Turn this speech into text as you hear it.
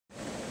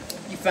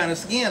found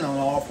us again on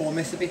all 4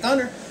 Mississippi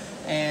Thunder,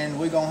 and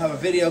we're going to have a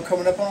video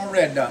coming up on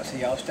red dot, so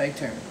y'all stay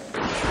tuned.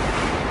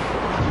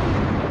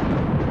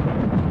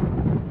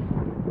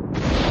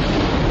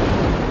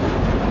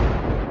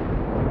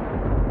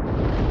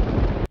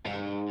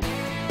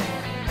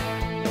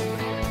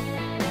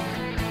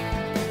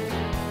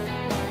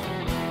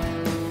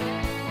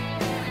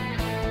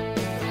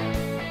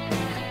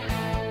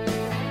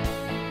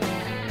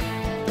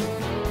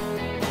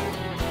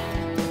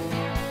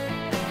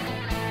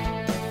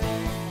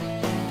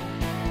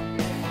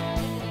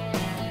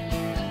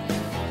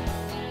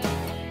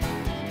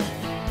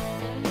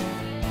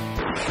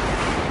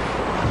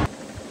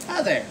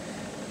 Hi there.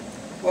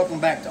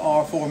 Welcome back to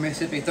R4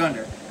 Mississippi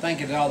Thunder.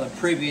 Thank you to all the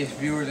previous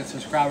viewers and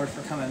subscribers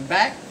for coming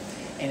back.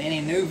 And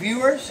any new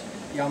viewers,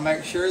 y'all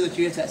make sure that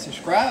you hit that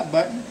subscribe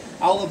button.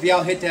 All of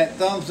y'all hit that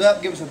thumbs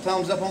up. Give us a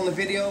thumbs up on the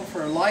video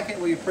for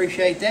liking. We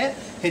appreciate that.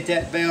 Hit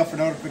that bell for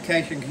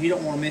notification because you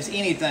don't want to miss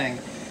anything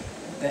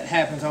that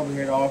happens over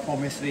here at R4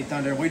 Mississippi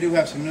Thunder. We do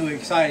have some new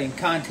exciting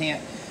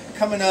content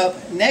coming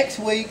up next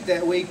week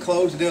that we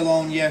closed the deal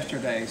on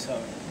yesterday.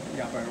 So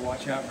y'all better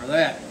watch out for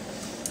that.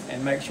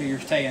 And make sure you're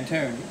staying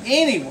tuned.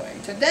 Anyway,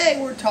 today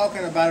we're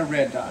talking about a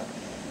red dot.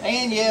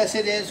 And yes,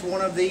 it is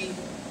one of the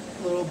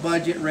little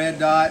budget red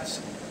dots.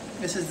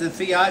 This is the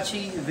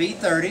Feyachi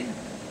V30.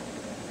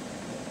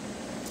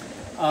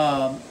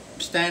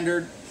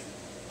 Standard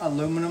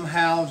aluminum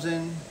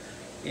housing.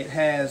 It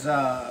has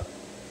the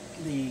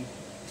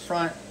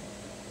front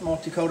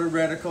multi-coated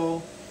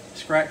reticle,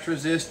 scratch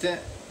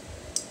resistant.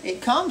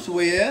 It comes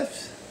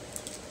with,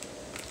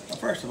 well,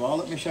 first of all,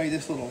 let me show you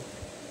this little.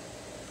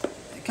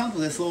 It comes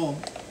with this little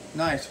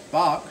nice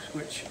box,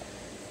 which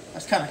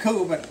that's kind of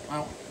cool, but I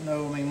don't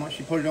know, I mean, once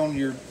you put it on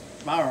your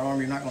firearm,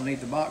 you're not going to need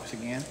the box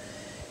again.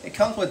 It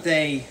comes with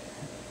a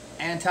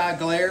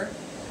anti-glare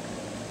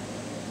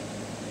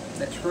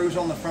that screws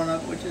on the front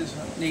of it, which is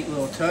a neat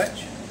little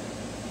touch.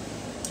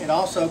 It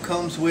also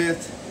comes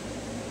with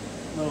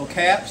little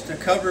caps to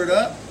cover it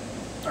up,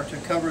 or to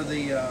cover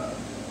the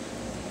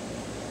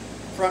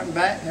front and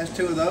back. It has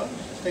 2 of those,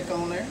 stick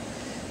on there.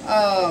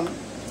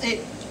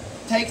 It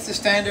takes the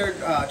standard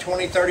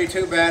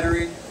 2032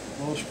 battery,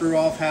 little screw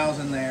off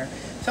housing there.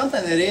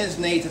 Something that is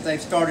neat that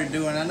they've started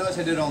doing, I noticed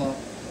they did on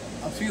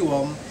a few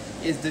of them,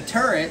 is the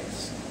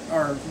turrets,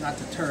 or not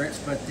the turrets,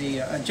 but the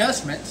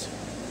adjustments.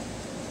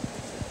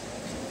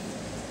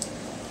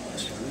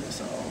 Let's screw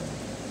this off.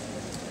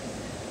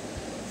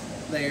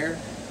 There.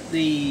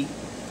 The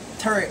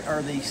turret,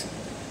 or the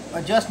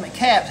adjustment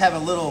caps, have a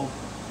little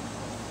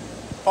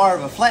part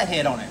of a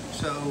flathead on it.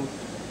 So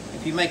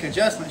if you make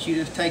adjustments, you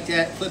just take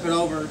that, flip it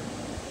over,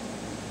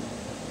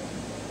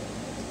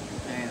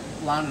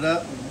 line it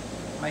up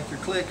and make your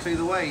clicks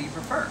either way you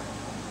prefer.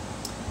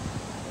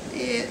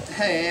 It's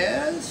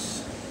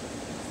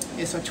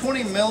a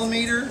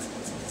 20mm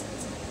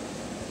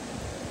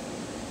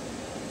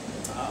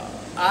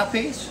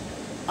eyepiece,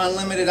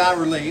 unlimited eye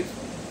relief.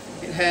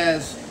 It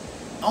has,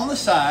 on the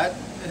side,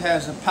 it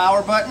has a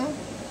power button,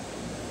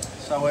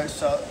 so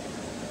it's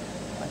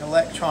like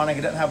electronic.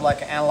 It doesn't have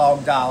like an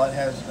analog dial. It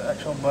has the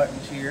actual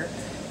buttons here,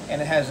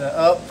 and it has an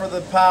up for the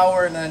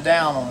power and then a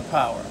down on the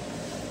power.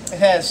 It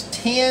has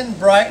 10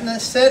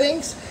 brightness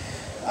settings,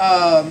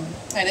 and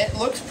it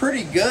looks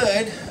pretty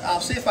good. I'll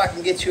see if I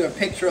can get you a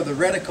picture of the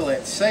reticle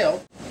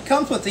itself. It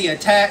comes with the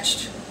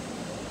attached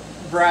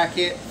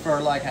bracket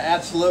for like an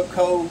absolute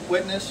cold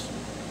witness,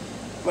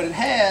 but it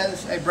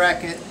has a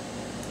bracket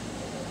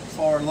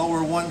for lower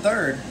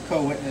 1/3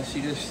 cold witness.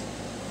 You just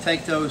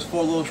take those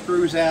 4 little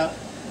screws out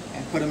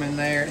and put them in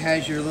there. It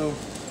has your little,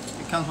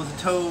 it comes with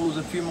the tools,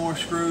 a few more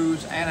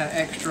screws, and an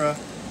extra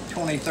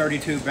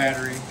 2032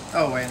 battery.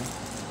 Oh, and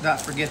not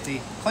forget the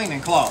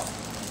cleaning cloth.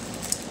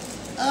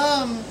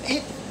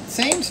 It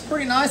seems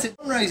pretty nice. The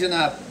reason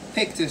I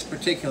picked this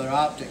particular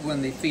optic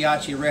when the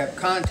Feyachi rep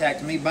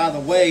contacted me, by the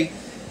way,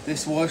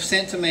 this was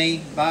sent to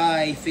me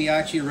by a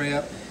Feyachi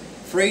rep,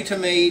 free to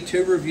me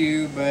to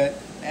review, but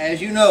as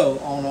you know,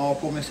 on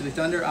R4 Mississippi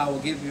Thunder, I will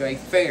give you a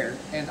fair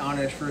and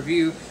honest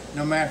review,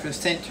 no matter if it's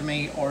sent to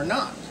me or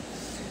not.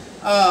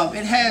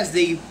 It has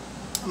the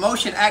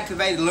motion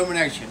activated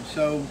illumination,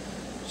 so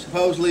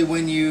supposedly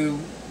when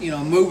you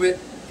move it,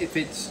 if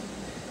it's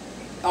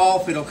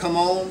off, it'll come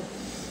on.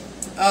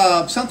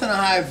 Something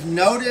I have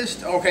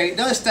noticed, okay, it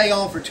does stay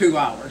on for 2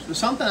 hours, but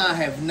something I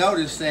have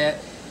noticed that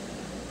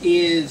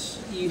is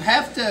you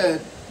have to,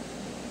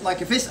 like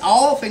if it's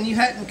off and you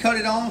hadn't cut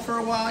it on for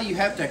a while, you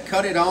have to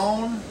cut it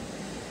on.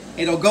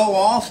 It'll go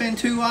off in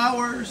 2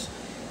 hours,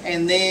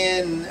 and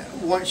then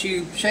once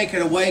you shake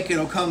it awake,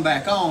 it'll come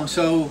back on.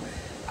 So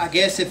I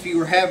guess if you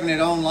were having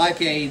it on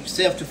like a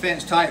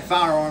self-defense type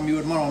firearm, you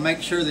would want to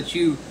make sure that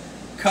you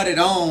cut it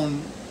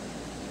on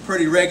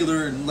pretty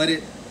regular and let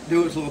it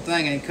do its little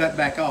thing and cut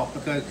back off,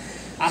 because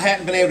I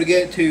hadn't been able to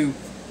get it to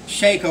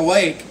shake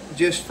awake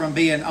just from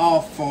being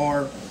off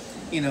for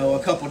a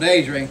couple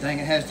days or anything.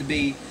 It has to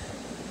be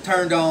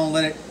turned on,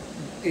 let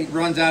it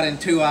runs out in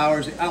 2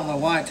 hours. I don't know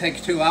why it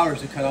takes 2 hours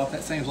to cut off.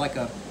 That seems like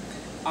a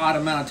odd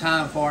amount of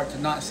time for it to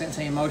not sense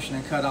any motion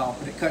and cut off.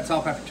 But it cuts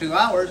off after 2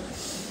 hours,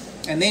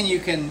 and then you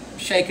can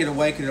shake it,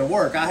 awake it, it'll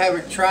work. I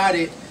haven't tried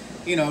it,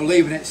 you know,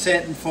 leaving it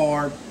setting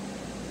for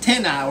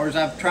 10 hours.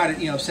 I've tried it,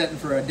 you know, setting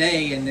for a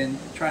day and then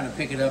trying to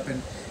pick it up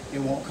and it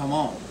won't come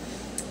on.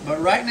 But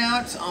right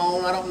now it's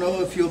on. I don't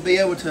know if you'll be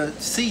able to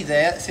see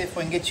that. See if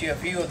we can get you a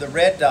view of the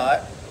red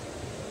dot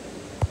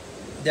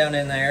down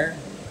in there.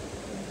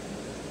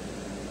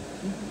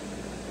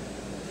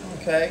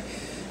 Okay,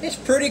 it's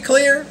pretty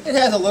clear. It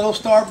has a little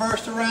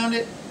starburst around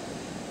it.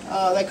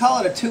 They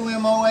call it a 2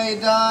 MOA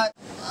dot.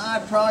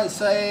 I'd probably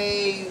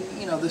say,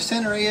 you know, the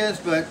center is,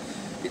 but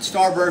it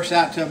starbursts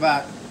out to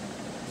about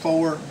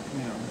 4,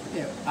 you know,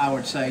 yeah, I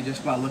would say,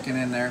 just by looking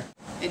in there.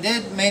 It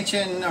did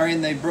mention, or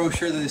in the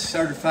brochure, that it's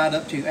certified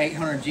up to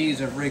 800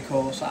 G's of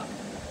recoil, so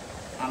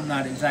I'm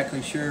not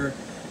exactly sure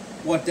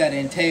what that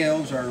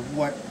entails or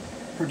what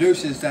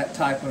produces that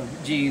type of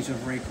G's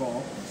of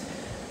recoil.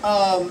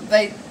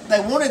 They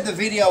wanted the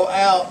video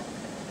out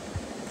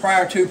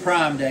prior to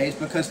Prime Days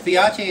because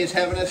Feyachi is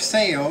having a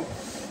sale,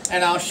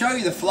 and I'll show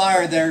you the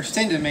flyer they're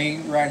sending me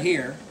right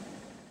here.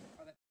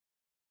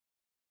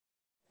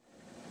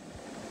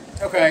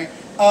 Okay,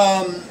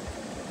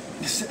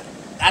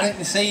 I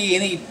didn't see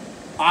any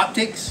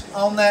optics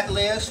on that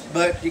list,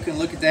 but you can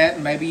look at that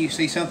and maybe you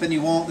see something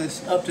you want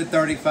that's up to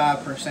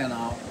 35%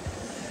 off.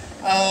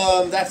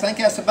 I think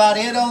that's about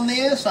it on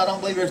this. I don't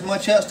believe there's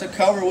much else to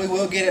cover. We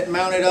will get it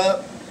mounted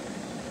up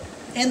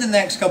in the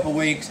next couple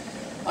weeks.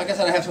 Like I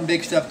said, I have some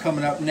big stuff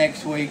coming up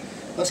next week.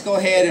 Let's go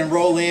ahead and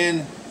roll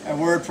in a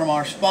word from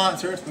our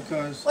sponsors,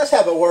 because let's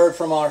have a word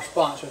from our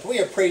sponsors. We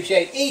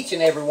appreciate each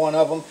and every one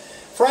of them.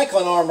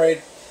 Franklin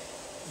Armory,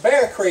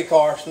 Bear Creek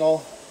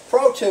Arsenal,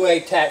 Pro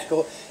 2A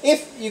Tactical.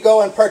 If you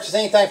go and purchase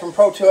anything from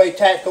Pro 2A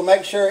Tactical,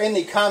 make sure in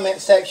the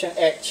comment section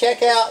at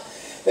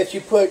checkout that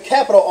you put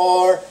capital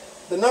R,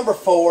 the number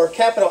 4,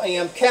 capital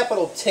M,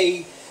 capital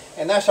T,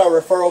 and that's our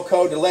referral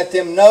code to let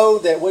them know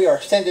that we are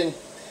sending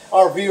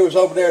our viewers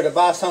over there to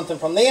buy something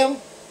from them.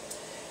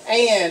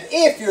 And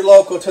if you're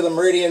local to the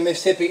Meridian,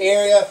 Mississippi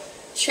area,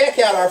 check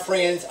out our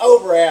friends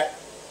over at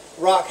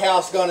Rock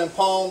House Gun and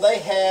Pawn. They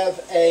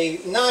have a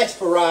nice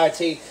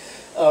variety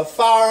of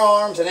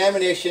firearms and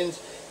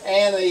ammunitions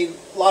and a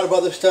lot of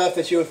other stuff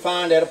that you would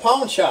find at a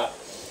pawn shop.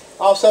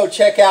 Also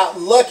check out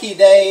Lucky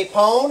Day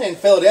Pawn in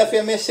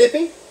Philadelphia,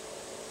 Mississippi.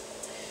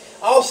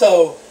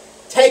 Also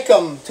take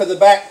them to the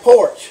back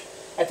porch.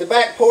 At the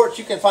back porch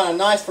you can find a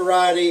nice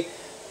variety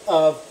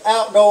of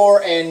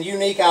outdoor and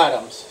unique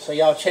items. So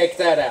y'all check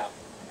that out.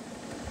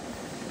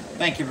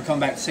 Thank you for coming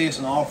back to see us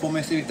on All For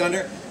Mississippi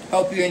Thunder.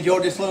 Hope you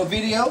enjoyed this little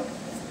video.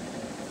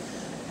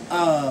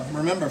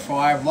 Remember, for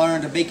I have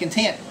learned to be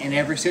content in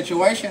every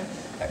situation.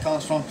 That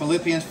comes from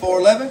Philippians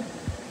 4:11.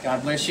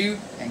 God bless you,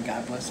 and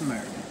God bless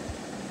America.